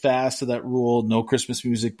hold fast to that rule: no Christmas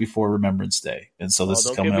music before Remembrance Day. And so this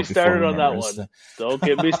is coming out before Remembrance Day. Don't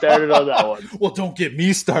get me started on that one. Well, don't get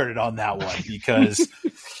me started on that one because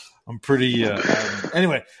I'm pretty.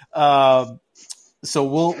 Anyway, so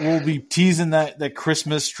we'll be teasing that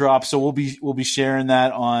Christmas drop. So we'll be sharing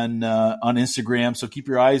that on Instagram. So keep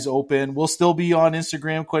your eyes open. We'll still be on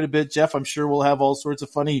Instagram quite a bit, Jeff. I'm sure we'll have all sorts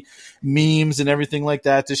of funny memes and everything like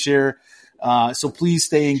that to share. So please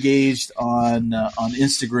stay engaged on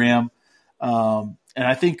Instagram. And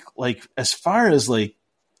I think like as far as like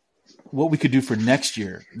what we could do for next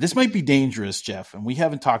year, this might be dangerous, Jeff. And we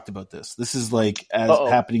haven't talked about this. This is like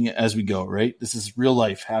happening as we go, right? This is real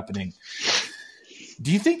life happening.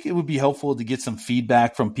 Do you think it would be helpful to get some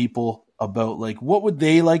feedback from people about like what would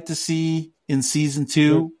they like to see in season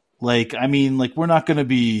 2? Mm-hmm. Like, I mean, like we're not going to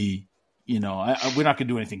be, we're not going to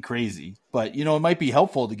do anything crazy, but it might be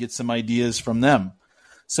helpful to get some ideas from them.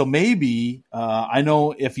 So maybe I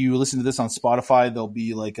know if you listen to this on Spotify, there'll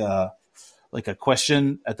be like a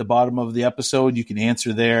question at the bottom of the episode. You can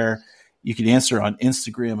answer there. You can answer on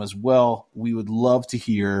Instagram as well. We would love to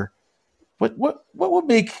hear what would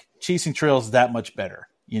make chasing trails that much better.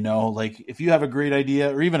 Like if you have a great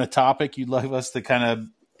idea or even a topic you'd like us to kind of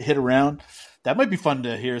hit around, that might be fun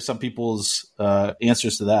to hear some people's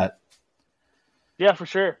answers to that. Yeah, for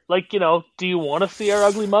sure. Like, do you want to see our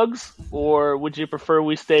ugly mugs or would you prefer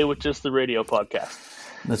we stay with just the radio podcast?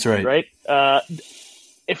 That's right. Right.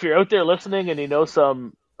 If you're out there listening and you know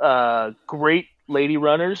some great lady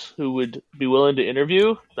runners who would be willing to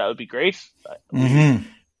interview, that would be great. Mm-hmm.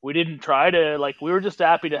 We didn't try to, we were just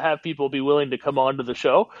happy to have people be willing to come on to the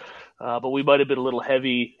show. But we might have been a little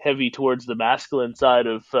heavy towards the masculine side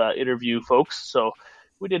of interview folks. So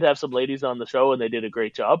we did have some ladies on the show and they did a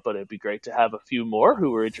great job, but it'd be great to have a few more who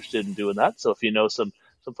were interested in doing that. So if you know some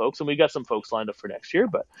folks, and we got some folks lined up for next year,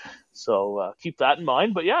 but so keep that in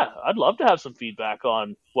mind. But yeah, I'd love to have some feedback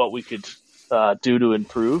on what we could do to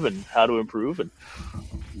improve and how to improve and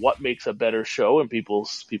what makes a better show in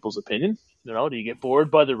people's opinion. You know, do you get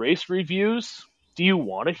bored by the race reviews? Do you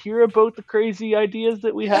want to hear about the crazy ideas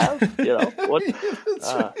that we have? You know, what?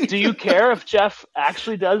 Right. Do you care if Jeff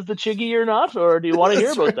actually does the chiggy or not, or do you want to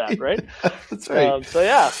hear about that? Right. That's right. So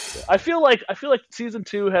yeah, I feel like season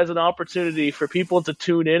 2 has an opportunity for people to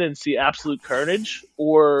tune in and see absolute carnage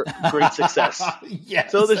or great success.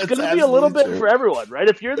 Yes, so there's going to be a little bit true. for everyone, right?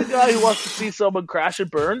 If you're the guy who wants to see someone crash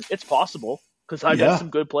and burn, it's possible. Because I got some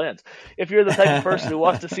good plans. If you're the type of person who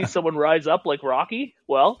wants to see someone rise up like Rocky,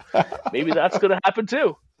 well, maybe that's going to happen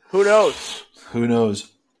too. Who knows? Who knows?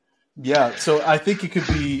 Yeah. So I think it could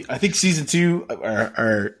be. I think season 2,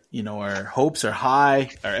 our hopes are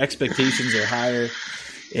high, our expectations are higher,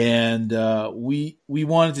 and we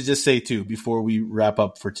wanted to just say too before we wrap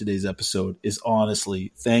up for today's episode is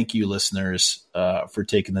honestly thank you, listeners, for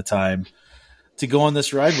taking the time to go on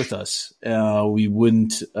this ride with us. We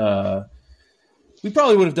wouldn't. We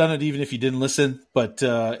probably would have done it even if you didn't listen, but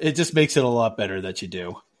it just makes it a lot better that you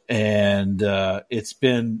do. And it's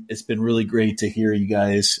been really great to hear you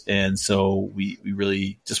guys. And so we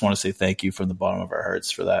really just want to say thank you from the bottom of our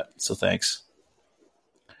hearts for that. So thanks.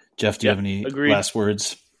 Jeff, do you have any last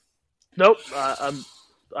words? Nope.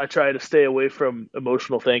 I try to stay away from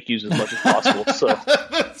emotional thank yous as much as possible. So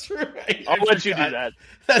that's right. I'll let you do that.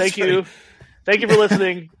 Thank you. Thank you for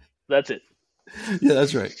listening. That's it. Yeah,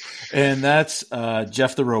 that's right. And that's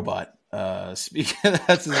Jeff the Robot. Speaking,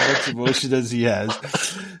 that's as much emotion as he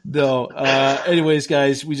has. No. Anyways,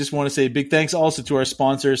 guys, we just want to say a big thanks also to our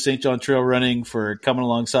sponsor, St. John Trail Running, for coming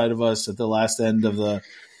alongside of us at the last end of the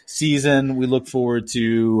season. We look forward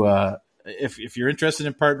to if you're interested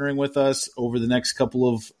in partnering with us over the next couple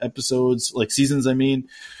of episodes, like seasons, I mean,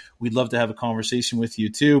 we'd love to have a conversation with you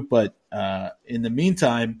too. But in the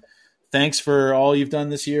meantime, thanks for all you've done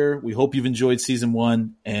this year. We hope you've enjoyed season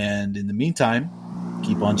 1. And in the meantime,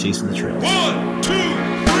 keep on chasing the trails. 1, 2,